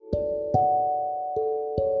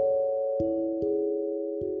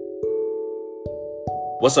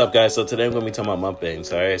What's up, guys? So today I'm going to be talking about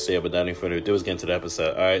mukbangs, alright? So yeah, without any further ado, let's get into the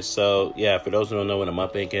episode. Alright, so yeah, for those who don't know what a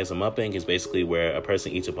mukbang is basically where a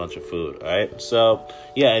person eats a bunch of food, alright? So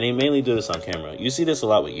yeah, and they mainly do this on camera. You see this a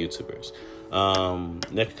lot with YouTubers.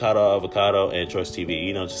 Nikocado, Avocado, and Choice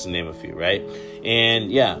TV, just to name a few, right?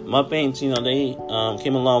 And yeah, mukbangs, they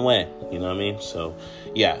came a long way, you know what I mean? So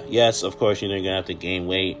yeah, yes, of course, you're going to have to gain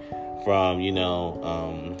weight from,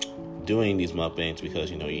 doing these mukbangs because,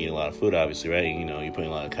 you eat a lot of food, obviously, right? You're putting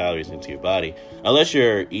a lot of calories into your body. Unless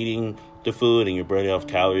you're eating the food and you're burning off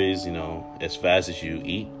calories, as fast as you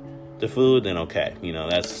eat the food, then okay.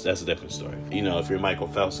 That's a different story. If you're Michael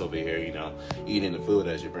Phelps over here, eating the food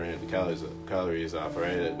as you're burning the calories off,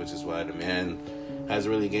 right? Which is why the man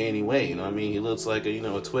hasn't really gained any weight, He looks like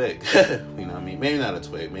a twig, Maybe not a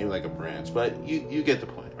twig, maybe like a branch, but you get the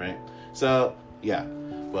point, right? So, yeah.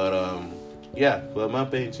 But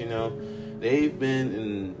mukbangs, they've been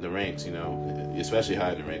in the ranks, especially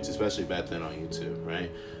high in the ranks, especially back then on YouTube,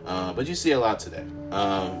 right? But you see a lot today.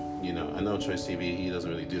 I know Choice TV, he doesn't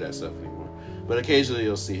really do that stuff anymore. But occasionally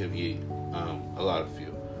you'll see him eat a lot of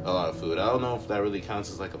food. I don't know if that really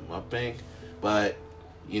counts as like a mukbang, but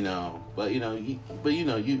you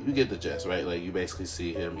get the gist, right? Like you basically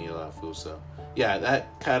see him eat a lot of food. So yeah,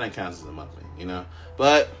 that kind of counts as a mukbang,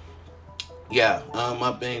 But yeah,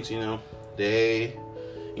 mukbangs,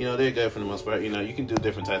 they're good for the most part. You can do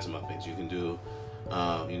different types of mukbangs. You can do,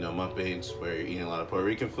 mukbangs where you're eating a lot of Puerto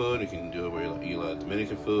Rican food. You can do it where you eat a lot of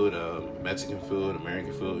Dominican food, Mexican food,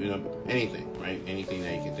 American food, anything, right? Anything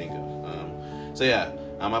that you can think of. So yeah,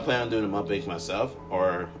 I plan on doing a mukbang myself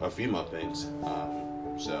or a few mukbangs.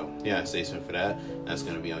 So yeah, stay tuned for that. That's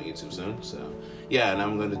going to be on YouTube soon. So yeah, and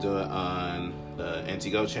I'm going to do it on the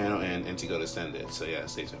Antigo channel and Antigo Descended. So yeah,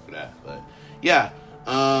 stay tuned for that. But yeah,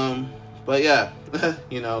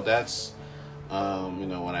 that's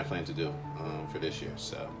what I plan to do for this year.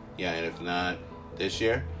 So yeah, and if not this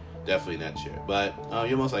year, definitely next year. But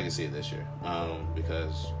you'll most likely see it this year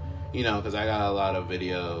because I got a lot of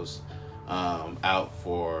videos out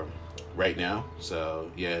for right now.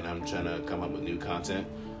 So yeah, and I'm trying to come up with new content.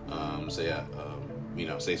 So yeah,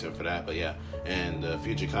 stay tuned for that. But yeah, and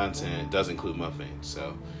future content does include mukbangs.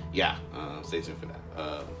 So yeah, stay tuned for that.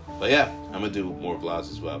 But yeah, I'm gonna do more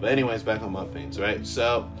vlogs as well. But anyways, back on mukbangs, right?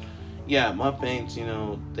 So yeah, mukbangs,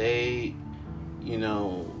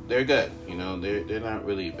 they're good. They're not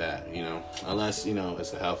really bad. Unless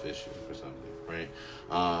it's a health issue or something, right?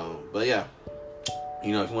 But yeah, if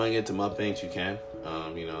you want to get to mukbangs, you can.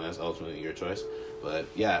 That's ultimately your choice. But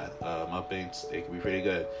yeah, mukbangs, they can be pretty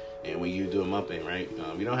good. And when you do a mukbang, right,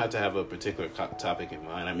 you don't have to have a particular topic in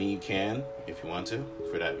mind. I mean, you can if you want to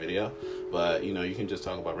for that video. But, you can just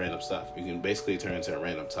talk about random stuff. You can basically turn into a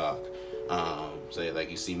random talk. Say,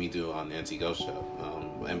 like you see me do on the Antigo show.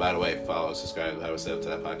 And by the way, follow, subscribe, I would set up to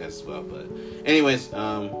that podcast as well. But anyways,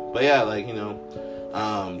 but yeah,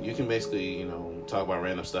 you can basically, talk about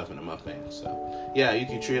random stuff in a mukbang. So yeah, you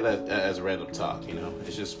can treat it as a random talk.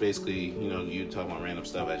 It's just basically you talk about random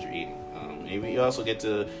stuff as you're eating. Maybe you also get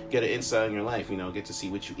to get an insight in your life. Get to see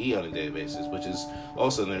what you eat on a daily basis, which is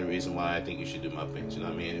also another reason why I think you should do mukbangs.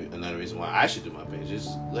 Another reason why I should do mukbangs,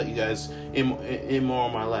 just let you guys in more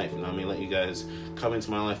of my life. Let you guys come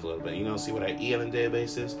into my life a little bit. See what I eat on a daily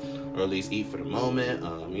basis, or at least eat for the moment.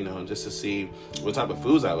 Just to see what type of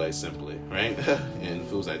foods I like, simply, right, and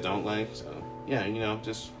foods I don't like. So yeah,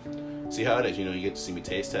 just see how it is. You get to see me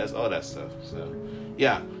taste test, all that stuff. So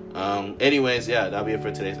yeah. Anyways, yeah, that'll be it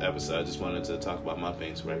for today's episode. I just wanted to talk about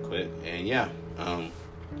mukbangs right quick. And yeah,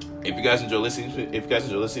 if you guys enjoy listening to me, and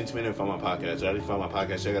find my podcast, already find my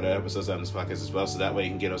podcast, check out the episodes on this podcast as well, so that way you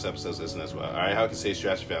can get those episodes listened as well. Alright, how I can say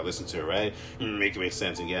strategy if I listen to it, right? Make it make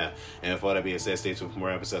sense, and yeah. And with all that being said, stay tuned for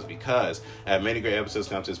more episodes because I have many great episodes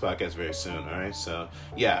coming to this podcast very soon. Alright, so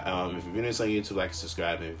yeah, if you're viewing this on YouTube, like and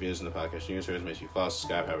subscribe, and if you're using the podcast universe, make sure you follow,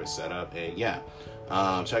 subscribe, how it's set up, and yeah.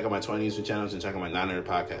 Check out my 20 YouTube channels and check out my 900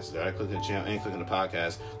 podcasts. Alright, click on the channel and click on the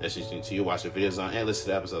podcast that's listening to you, watch the videos on, and listen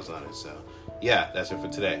to the episodes on it. So yeah, that's it for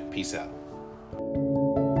today. Peace out.